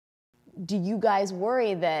Do you guys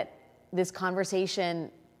worry that this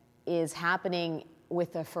conversation is happening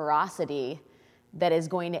with a ferocity that is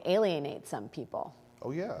going to alienate some people?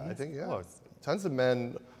 Oh yeah, I think, yeah. Tons of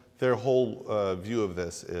men, their whole view of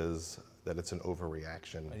this is that it's an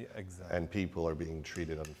overreaction. Exactly. And people are being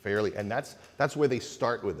treated unfairly. And that's where they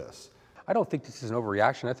start with this. I don't think this is an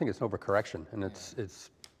overreaction. I think it's an overcorrection, and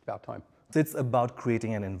it's about time. It's about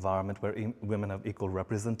creating an environment where women have equal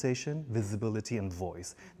representation, visibility, and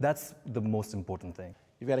voice. That's the most important thing.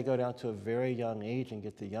 You've got to go down to a very young age and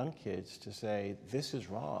get the young kids to say, this is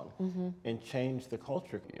wrong, and change the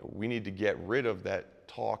culture. You know, we need to get rid of that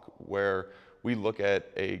talk where we look at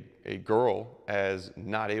a girl as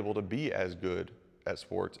not able to be as good at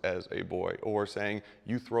sports as a boy, or saying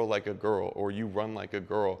you throw like a girl or you run like a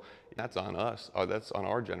girl. That's on us, or that's on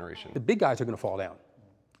our generation. The big guys are going to fall down,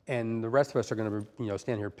 and the rest of us are going to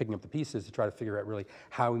stand here picking up the pieces to try to figure out really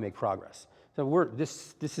how we make progress. So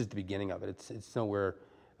this is the beginning of it. It's nowhere,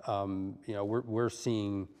 we're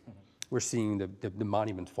seeing the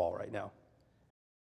monuments fall right now.